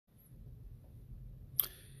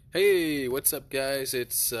Hey, what's up, guys?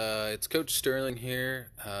 It's Coach Sterling here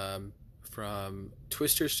from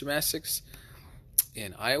Twisters Gymnastics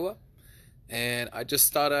in Iowa, and I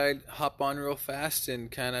just thought I'd hop on real fast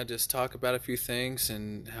and kind of just talk about a few things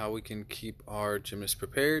and how we can keep our gymnasts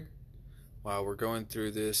prepared while we're going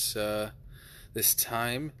through this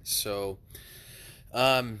time.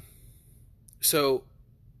 Um, so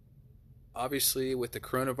obviously with the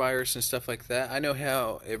coronavirus and stuff like that, I know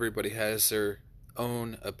how everybody has their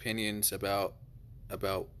own opinions about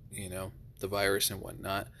the virus and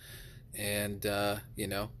whatnot, and I'm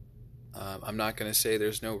not going to say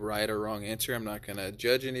there's no right or wrong answer. I'm not going to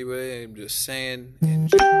judge anybody. I'm just saying in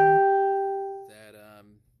general that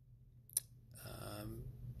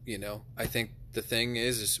I think the thing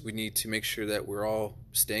is we need to make sure that we're all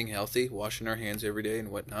staying healthy, washing our hands every day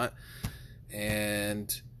and whatnot,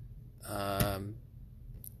 and um,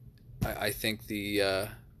 I think the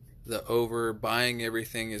over buying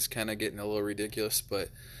everything is kind of getting a little ridiculous. But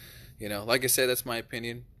like I said, that's my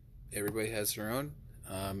opinion. Everybody has their own,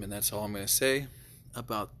 and that's all I'm going to say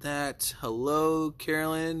about that. Hello,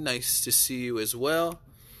 Carolyn. Nice to see you as well.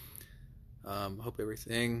 Hope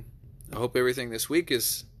everything. I hope everything this week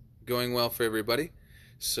is going well for everybody.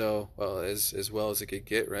 So, well, as well as it could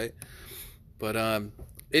get, right? But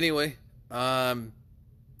anyway, thanks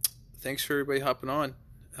for everybody hopping on.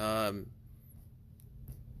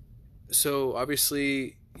 So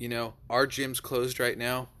obviously, our gym's closed right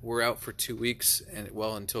now. We're out for 2 weeks, and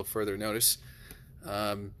well, until further notice,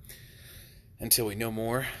 um, until we know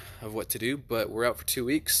more of what to do. But we're out for 2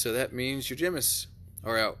 weeks, so that means your gyms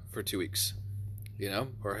are out for 2 weeks,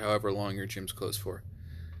 or however long your gym's closed for.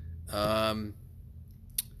 Um,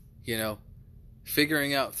 you know,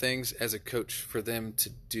 Figuring out things as a coach for them to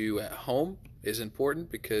do at home is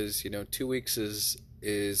important because 2 weeks is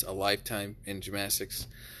a lifetime in gymnastics.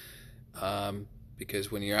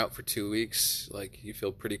 Because when you're out for 2 weeks, like you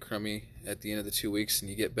feel pretty crummy at the end of the 2 weeks, and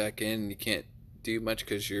you get back in and you can't do much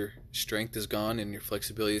because your strength is gone and your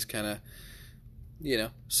flexibility is kind of,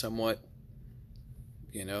 somewhat,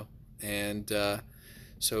 and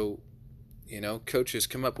so, coaches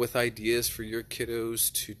come up with ideas for your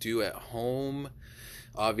kiddos to do at home.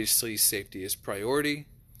 Obviously, safety is priority.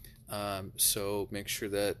 So make sure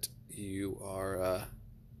that you are,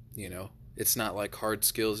 it's not like hard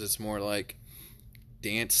skills. It's more like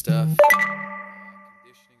dance stuff.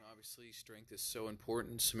 Conditioning, obviously, strength is so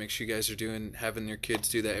important. So make sure you guys are having your kids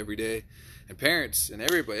do that every day, and parents and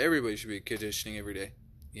everybody should be conditioning every day.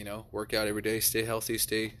 Work out every day, stay healthy,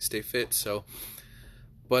 stay fit. So,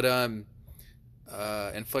 but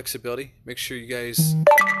and flexibility. Make sure you guys they are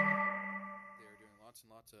doing lots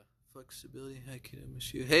and lots of flexibility. Hi, kiddo,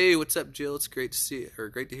 miss you. Hey, what's up, Jill? It's great to see you, or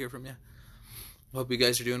great to hear from you. Hope you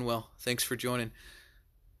guys are doing well. Thanks for joining.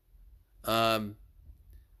 Um,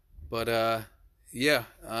 but yeah,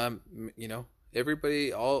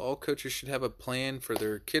 everybody, all coaches should have a plan for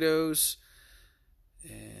their kiddos,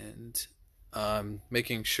 and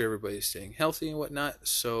making sure everybody's staying healthy and whatnot.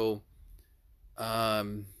 So,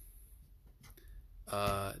 um,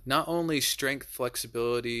 not only strength,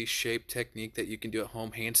 flexibility, shape, technique that you can do at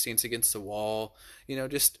home, handstands against the wall,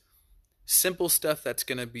 just simple stuff that's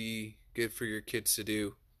going to be good for your kids to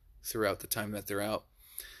do throughout the time that they're out.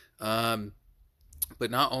 But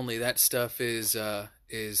not only that stuff is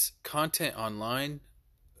content online,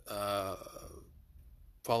 uh,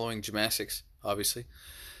 following gymnastics, obviously.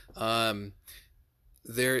 Um,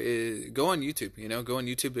 there is Go on YouTube. Go on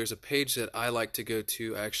YouTube. There's a page that I like to go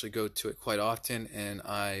to. I actually go to it quite often, and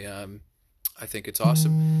I think it's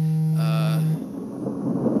awesome.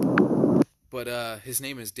 But his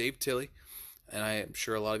name is Dave Tilley, and I am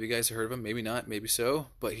sure a lot of you guys have heard of him. Maybe not, maybe so.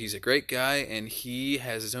 But he's a great guy, and he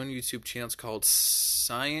has his own YouTube channel. It's called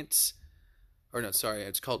it's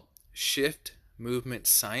called Shift Movement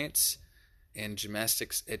Science and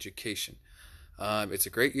Gymnastics Education. It's a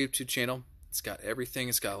great YouTube channel. It's got everything.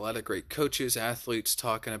 It's got a lot of great coaches, athletes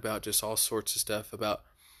talking about just all sorts of stuff about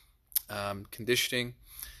conditioning,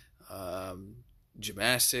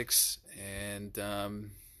 gymnastics, and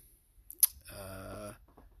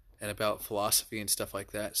about philosophy and stuff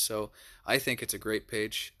like that. So I think it's a great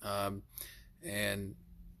page, and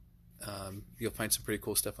you'll find some pretty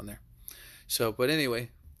cool stuff on there. So, but anyway,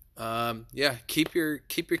 yeah, keep your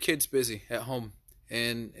kids busy at home,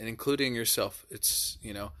 and including yourself. It's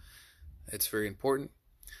very important.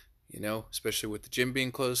 Especially with the gym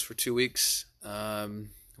being closed for 2 weeks.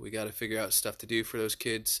 We got to figure out stuff to do for those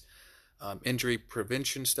kids. Injury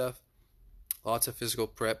prevention stuff. Lots of physical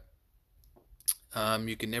prep.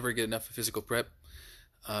 You can never get enough of physical prep.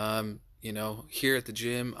 Here at the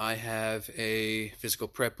gym, I have a physical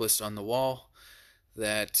prep list on the wall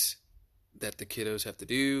that the kiddos have to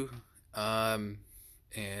do, and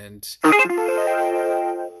it's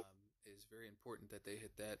very important that they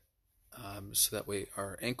hit that, so that way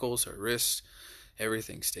our ankles, our wrists,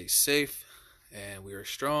 everything stays safe, and we are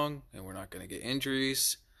strong, and we're not going to get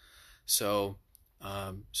injuries. So,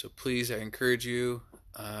 so please, I encourage you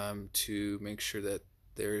to make sure that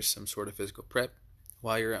there is some sort of physical prep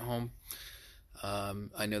while you're at home.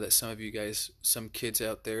 I know that some of you guys, some kids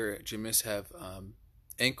out there at Gymnast have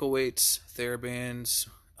ankle weights, TheraBands,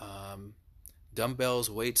 dumbbells,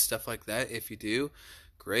 weights, stuff like that. If you do,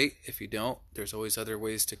 great. If you don't, there's always other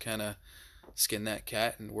ways to kind of skin that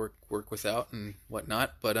cat and work without and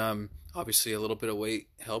whatnot. But obviously, a little bit of weight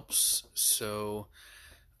helps. So,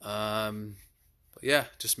 but yeah,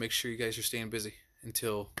 just make sure you guys are staying busy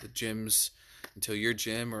until until your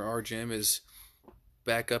gym or our gym is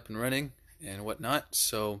back up and running and whatnot.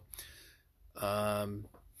 So,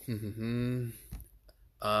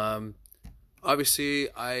 obviously,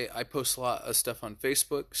 I post a lot of stuff on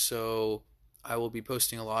Facebook, so I will be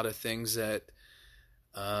posting a lot of things that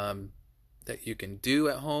that you can do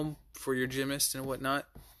at home for your gymnast and whatnot.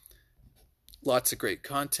 Lots of great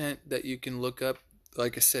content that you can look up.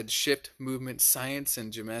 Like I said, Shift Movement Science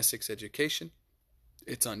and Gymnastics Education.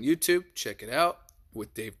 It's on YouTube. Check it out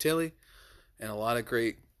with Dave Tilley, and a lot of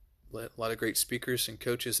great speakers and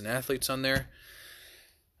coaches and athletes on there.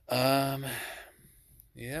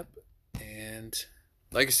 Yep. And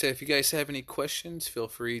like I said, if you guys have any questions, feel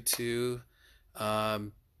free to throw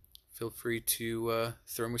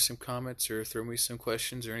me some comments or throw me some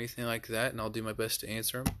questions or anything like that, and I'll do my best to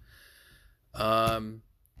answer them.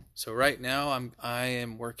 So right now I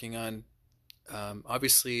am working on,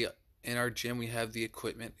 obviously in our gym we have the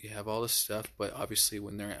equipment, we have all this stuff, but obviously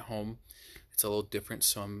when they're at home it's a little different.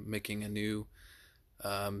 So I'm making a new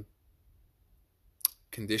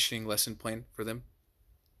conditioning lesson plan for them,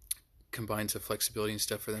 combines of flexibility and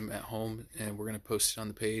stuff for them at home, and we're going to post it on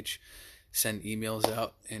the page, send emails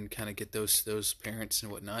out, and kind of get those parents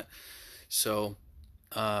and whatnot. So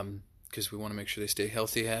because we want to make sure they stay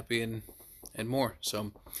healthy, happy, and more.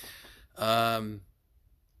 So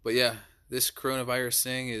but yeah, this coronavirus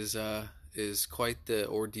thing is quite the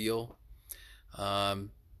ordeal, and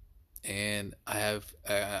I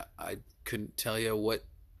couldn't tell you what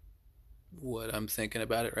I'm thinking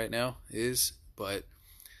about it right now is, but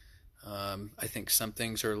I think some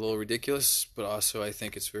things are a little ridiculous, but also I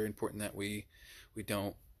think it's very important that we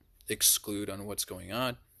don't exclude on what's going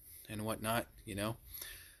on and whatnot,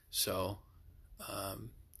 So,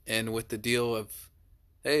 and with the deal of,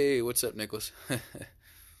 hey, what's up, Nicholas?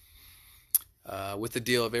 With the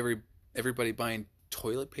deal of everybody buying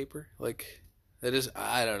toilet paper, like that is,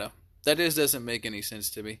 I don't know, that doesn't make any sense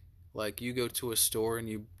to me. Like you go to a store and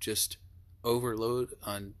you just overload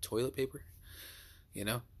on toilet paper,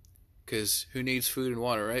 because who needs food and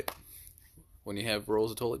water, right? When you have rolls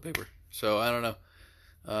of toilet paper. So I don't know.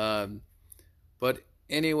 But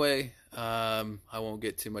anyway, I won't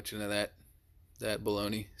get too much into that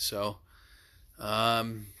baloney. So,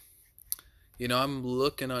 I'm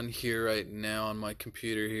looking on here right now on my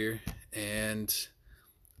computer here, and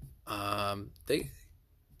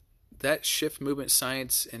that Shift Movement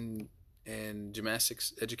Science and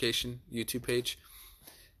Gymnastics Education YouTube page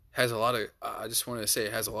has a lot of, I just wanted to say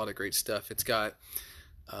it has a lot of great stuff. It's got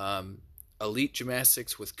Elite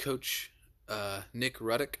Gymnastics with Coach Nick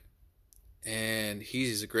Ruddock, and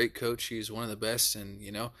he's a great coach. He's one of the best, and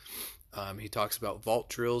he talks about vault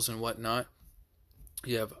drills and whatnot.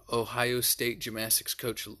 You have Ohio State Gymnastics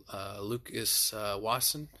coach Lucas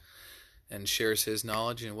Wasson, and shares his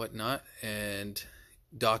knowledge and whatnot. And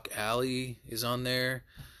Doc Alley is on there.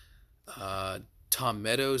 Tom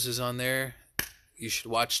Meadows is on there. You should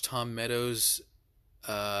watch Tom Meadows.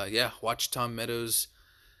 Watch Tom Meadows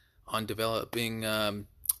on developing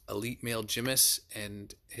elite male gymnasts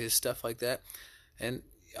and his stuff like that. And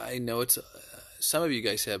I know it's some of you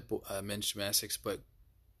guys have men's gymnastics, but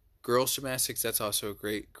girls gymnastics, that's also a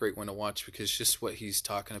great one to watch, because just what he's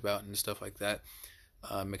talking about and stuff like that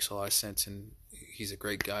makes a lot of sense, and he's a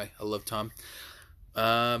great guy. I love Tom.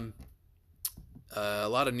 A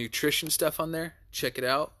lot of nutrition stuff on there. Check it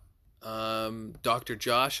out. Dr.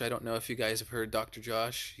 Josh, I don't know if you guys have heard Dr.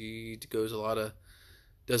 Josh. He does a lot of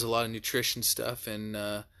nutrition stuff,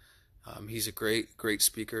 and he's a great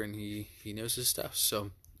speaker, and he knows his stuff.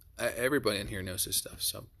 So everybody in here knows his stuff.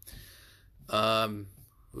 So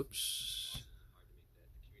whoops.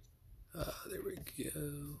 There we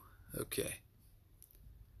go. Okay.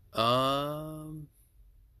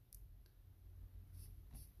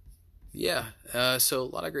 So a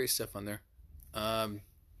lot of great stuff on there. But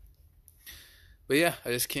But yeah, I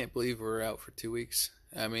just can't believe we're out for 2 weeks.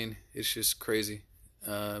 I mean, it's just crazy.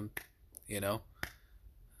 Um, you know,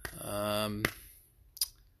 um,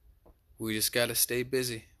 we just got to stay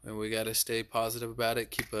busy and we got to stay positive about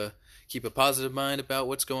it. Keep a positive mind about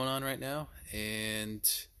what's going on right now, and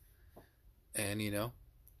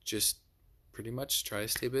just pretty much try to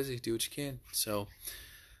stay busy, do what you can. So,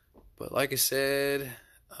 but like I said,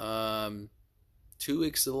 2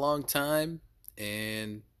 weeks is a long time,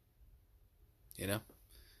 and you know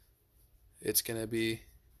it's gonna be,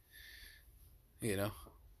 you know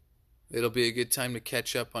it'll be a good time to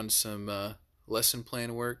catch up on some lesson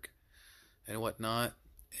plan work and whatnot,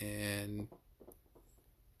 and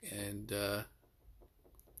and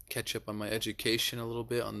catch up on my education a little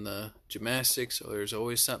bit on the gymnastics. So there's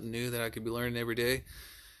always something new that I could be learning every day.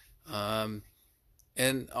 Um,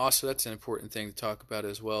 and also, that's an important thing to talk about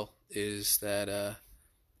as well. Is that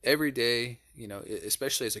every day,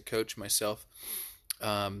 especially as a coach myself,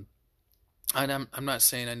 um, and I'm not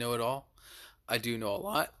saying I know it all. I do know a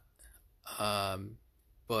lot,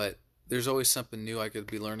 but there's always something new I could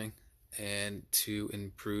be learning, and to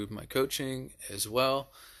improve my coaching as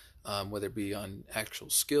well, whether it be on actual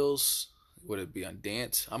skills, whether it be on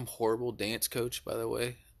dance. I'm horrible dance coach, by the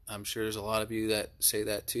way. I'm sure there's a lot of you that say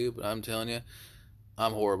that too, but I'm telling you,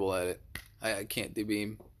 I'm horrible at it. I can't do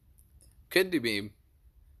beam. Could do beam,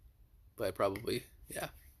 but I probably, yeah,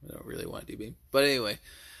 I don't really want to do beam. But anyway,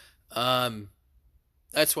 um,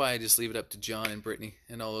 that's why I just leave it up to John and Brittany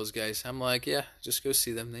and all those guys. I'm like, yeah, just go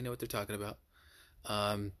see them. They know what they're talking about.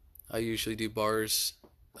 Um, I usually do bars,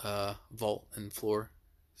 vault, and floor.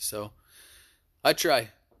 So I try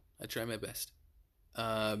my best.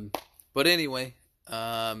 But anyway,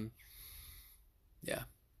 yeah.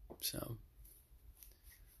 So,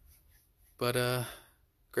 but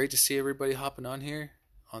great to see everybody hopping on here,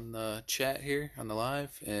 on the chat here, on the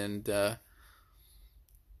live, and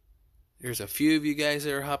there's a few of you guys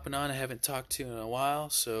that are hopping on I haven't talked to in a while,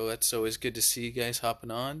 so that's always good to see you guys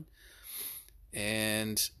hopping on.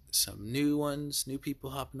 And some new ones, new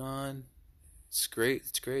people hopping on. It's great.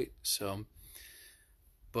 So,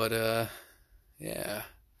 but yeah.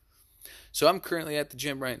 So I'm currently at the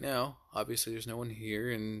gym right now. Obviously, there's no one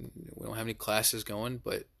here, and we don't have any classes going.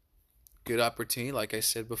 But good opportunity, like I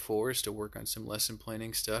said before, is to work on some lesson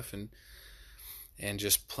planning stuff and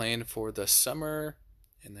just plan for the summer,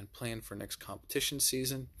 and then plan for next competition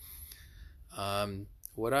season.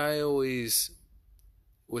 What I always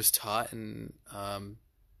was taught, and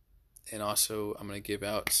also I'm going to give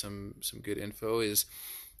out some good info, is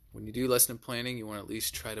when you do lesson planning, you want to at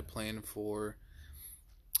least try to plan for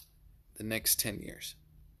the next 10 years.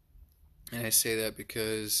 And I say that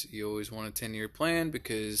because you always want a 10-year plan,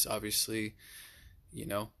 because obviously,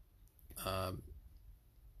 um,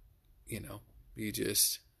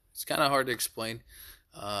 it's kind of hard to explain.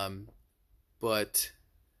 But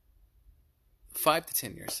 5 to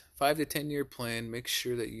 10 year plan, make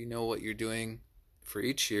sure that you know what you're doing for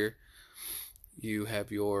each year. You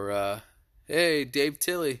have your, hey, Dave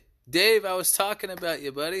Tilley. Dave, I was talking about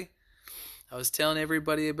you, buddy. I was telling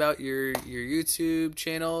everybody about your YouTube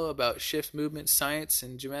channel about shift movement science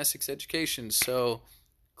and gymnastics education. So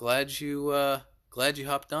glad you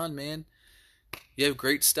hopped on, man. You have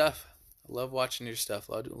great stuff. I love watching your stuff.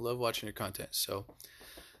 Love watching your content. So,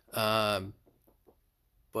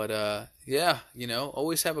 yeah,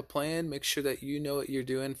 always have a plan. Make sure that you know what you're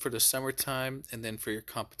doing for the summertime and then for your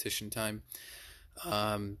competition time.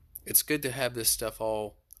 It's good to have this stuff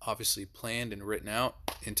all obviously planned and written out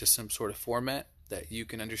into some sort of format that you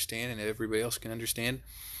can understand and everybody else can understand,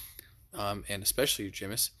 and especially your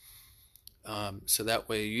gymnasts. So that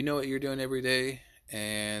way you know what you're doing every day,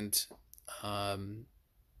 and then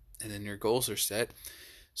your goals are set,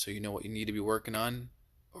 so you know what you need to be working on,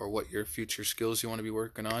 or what your future skills you want to be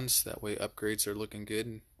working on, so that way upgrades are looking good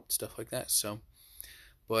and stuff like that. So,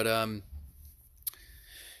 but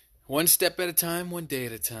one step at a time, one day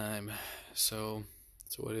at a time. So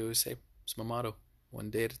that's what I always say. It's my motto: one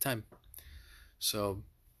day at a time. So,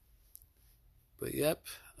 but yep.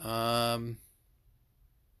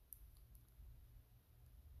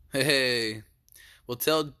 Hey, well,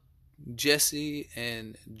 tell Jesse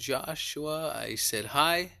and Joshua I said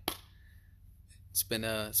hi. It's been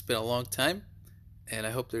a long time, and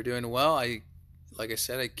I hope they're doing well. Like I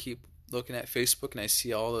said, I keep looking at Facebook and I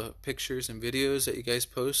see all the pictures and videos that you guys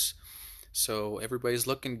post. So everybody's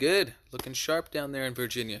looking good, looking sharp down there in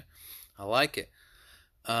Virginia. I like it.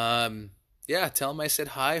 Yeah, tell them I said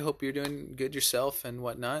hi. Hope you're doing good yourself and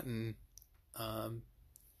whatnot. And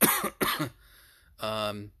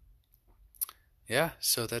yeah,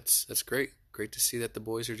 so that's great. Great to see that the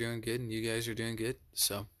boys are doing good and you guys are doing good.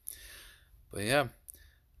 So, But yeah,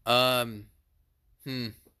 um, hmm,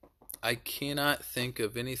 I cannot think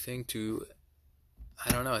of anything to.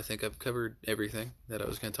 I don't know. I think I've covered everything that I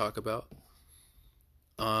was going to talk about.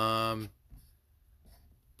 Um,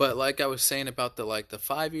 but like I was saying about the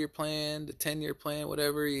 5 year plan, the 10 year plan,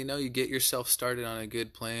 whatever, you get yourself started on a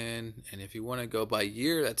good plan, and if you want to go by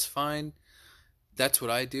year, that's fine. That's what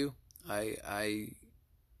I do. I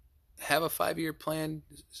have a 5 year plan,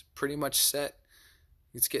 it's pretty much set.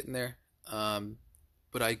 It's getting there. Um,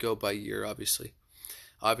 but I go by year, obviously.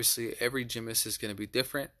 Obviously, every gymnast is going to be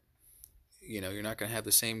different. You're not going to have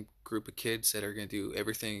the same group of kids that are going to do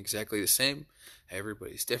everything exactly the same.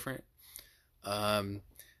 Everybody's different. Um,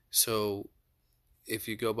 so if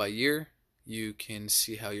you go by year, you can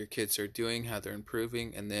see how your kids are doing, how they're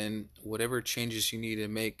improving, and then whatever changes you need to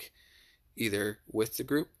make either with the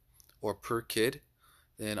group or per kid,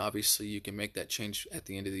 then obviously you can make that change at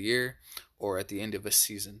the end of the year or at the end of a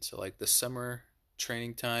season. So like the summer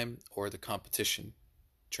training time or the competition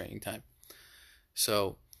training time.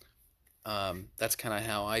 So that's kind of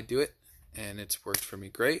how I do it, and it's worked for me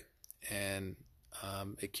great, and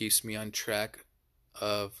it keeps me on track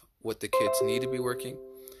of what the kids need to be working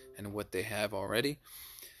and what they have already.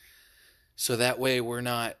 So that way we're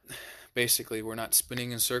not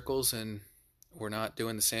spinning in circles, and we're not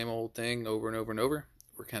doing the same old thing over and over and over.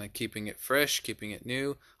 We're kind of keeping it fresh, keeping it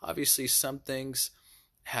new. Obviously, some things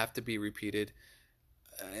have to be repeated,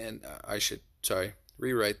 and I should, sorry,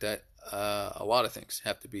 rewrite that. A lot of things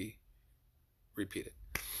have to be repeated,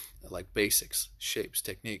 like basics, shapes,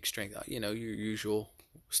 technique, strength, your usual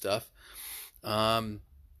stuff. Um,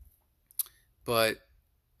 but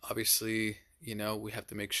obviously, we have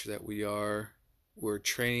to make sure that we're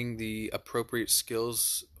training the appropriate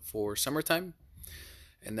skills for summertime,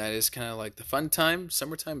 and that is kind of like the fun time.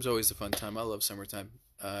 Summertime is always the fun time. I love summertime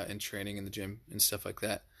and training in the gym and stuff like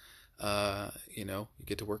that. You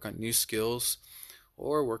get to work on new skills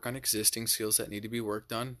or work on existing skills that need to be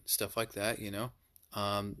worked on, stuff like that.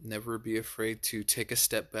 Never be afraid to take a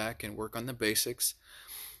step back and work on the basics.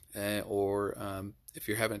 Or if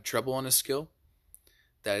you're having trouble on a skill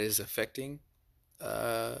that is affecting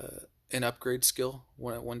uh, an upgrade skill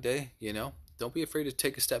one day, don't be afraid to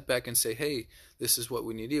take a step back and say, hey, this is what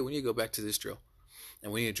we need to do. We need to go back to this drill,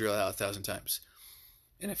 and we need to drill it out 1,000 times.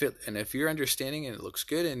 And if you're understanding and it looks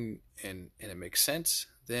good and it makes sense,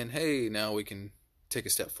 then hey, now we can take a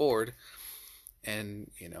step forward,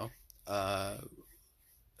 and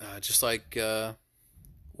just like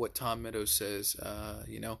what Tom Meadows says,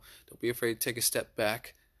 don't be afraid to take a step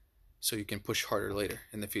back so you can push harder later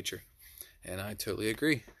in the future. And I totally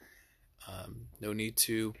agree. No need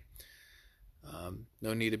to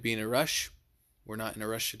be in a rush. We're not in a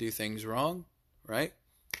rush to do things wrong, right?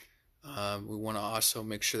 We want to also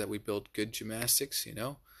make sure that we build good gymnastics,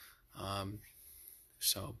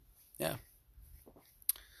 so yeah.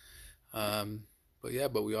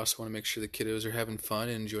 But we also want to make sure the kiddos are having fun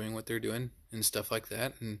and enjoying what they're doing and stuff like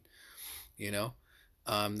that. And you know,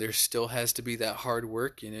 there still has to be that hard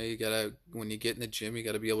work. You gotta, when you get in the gym, you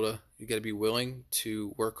gotta be willing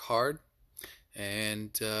to work hard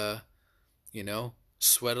and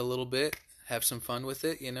sweat a little bit, have some fun with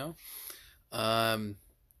it. Um,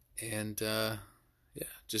 and yeah,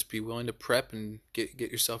 just be willing to prep and get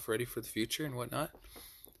yourself ready for the future and whatnot.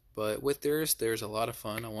 But with there's a lot of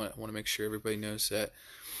fun. I want to make sure everybody knows that,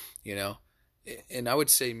 you know, and I would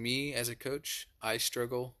say me as a coach, I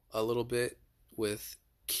struggle a little bit with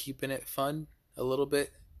keeping it fun a little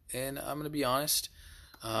bit. And I'm gonna be honest,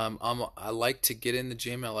 I like to get in the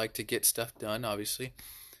gym. I like to get stuff done, obviously,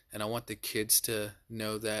 and I want the kids to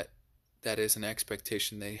know that that is an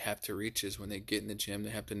expectation they have to reach. Is when they get in the gym, they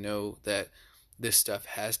have to know that this stuff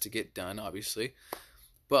has to get done, obviously.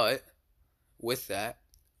 But with that,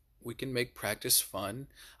 we can make practice fun.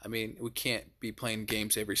 I mean, we can't be playing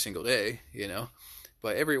games every single day,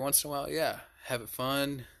 but every once in a while, yeah, have it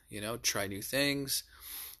fun, try new things,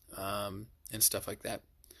 and stuff like that.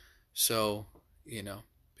 So,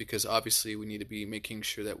 because obviously we need to be making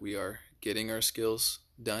sure that we are getting our skills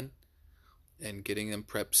done and getting them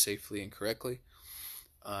prepped safely and correctly,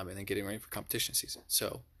 and then getting ready for competition season.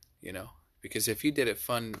 So, because if you did it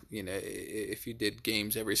fun, if you did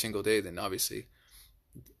games every single day, then obviously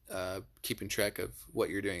keeping track of what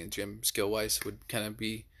you're doing in the gym skill wise would kind of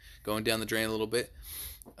be going down the drain a little bit.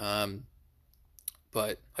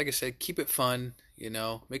 But like I said, keep it fun,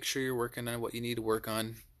 make sure you're working on what you need to work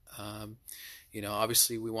on.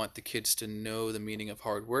 Obviously we want the kids to know the meaning of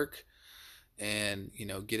hard work and,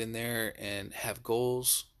 get in there and have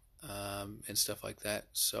goals, and stuff like that.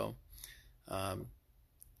 So, um,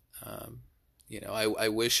 I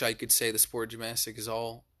wish I could say the sport of gymnastics is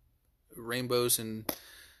all rainbows and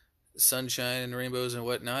sunshine and rainbows and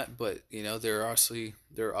whatnot, but there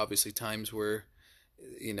are obviously times where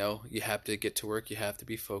you have to get to work, you have to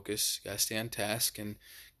be focused, you gotta stay on task and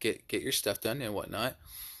get your stuff done and whatnot.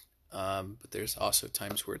 But there's also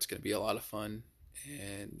times where it's gonna be a lot of fun,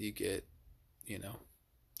 and you get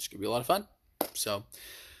it's gonna be a lot of fun. So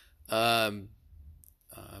um,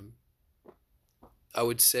 um, I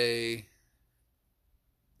would say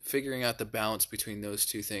figuring out the balance between those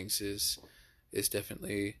two things is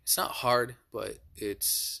definitely, it's not hard, but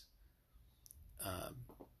it's um,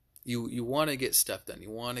 you want to get stuff done. You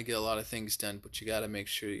want to get a lot of things done, but you got to make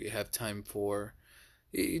sure you have time for.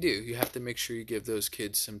 You do. You have to make sure you give those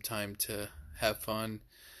kids some time to have fun.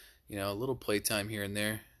 A little playtime here and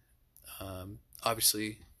there.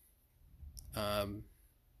 Obviously, a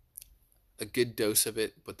good dose of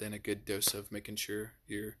it, but then a good dose of making sure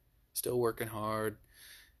you're still working hard.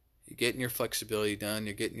 You're getting your flexibility done.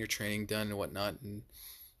 You're getting your training done and whatnot, and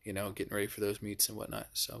getting ready for those meets and whatnot.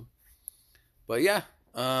 So, but yeah,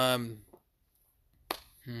 I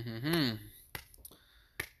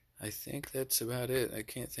think that's about it. I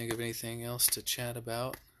can't think of anything else to chat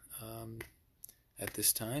about at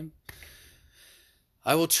this time.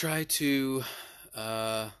 I will try to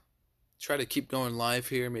keep going live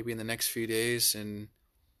here, maybe in the next few days, and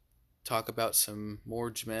talk about some more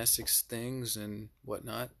gymnastics things and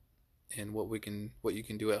whatnot, and what you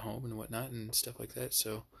can do at home and whatnot and stuff like that.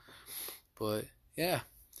 So, but yeah.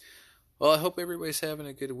 Well, I hope everybody's having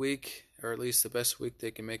a good week, or at least the best week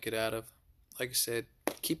they can make it out of. Like I said,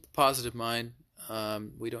 keep a positive mind.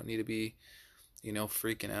 We don't need to be,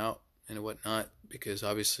 freaking out and whatnot, because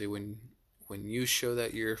obviously when you show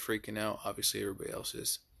that you're freaking out, obviously everybody else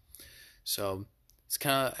is. So it's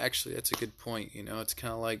kind of, actually, that's a good point. It's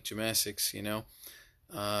kind of like gymnastics.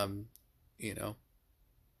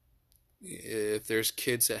 If there's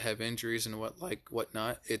kids that have injuries and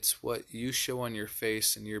whatnot, it's what you show on your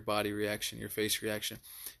face and your body reaction, your face reaction.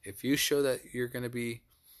 If you show that you're going to be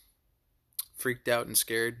freaked out and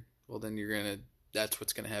scared, well, then that's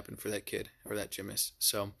what's going to happen for that kid or that gymnast.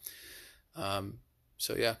 So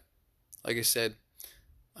yeah, like I said,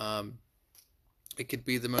 it could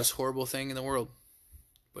be the most horrible thing in the world,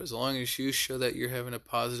 but as long as you show that you're having a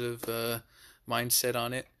positive mindset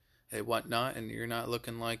on it and whatnot, and you're not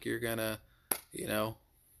looking like you're gonna,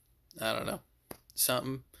 I don't know,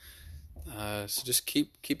 something. So just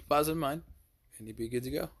keep a positive mind, and you'll be good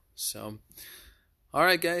to go. So, all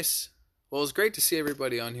right, guys. Well, it was great to see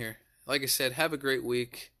everybody on here. Like I said, have a great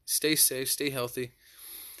week. Stay safe, stay healthy,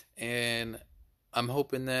 and I'm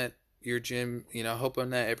hoping that your gym,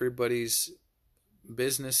 hoping that everybody's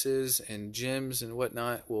businesses and gyms and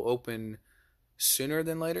whatnot will open sooner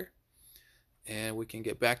than later, and we can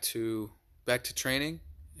get back to training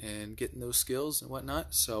and getting those skills and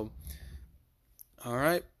whatnot. So, all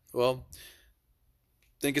right. Well,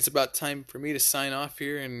 I think it's about time for me to sign off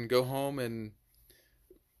here and go home and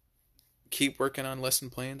keep working on lesson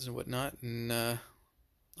plans and whatnot, and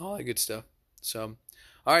all that good stuff. So,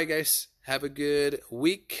 all right, guys. Have a good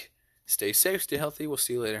week. Stay safe, stay healthy. We'll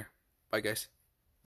see you later. Bye, guys.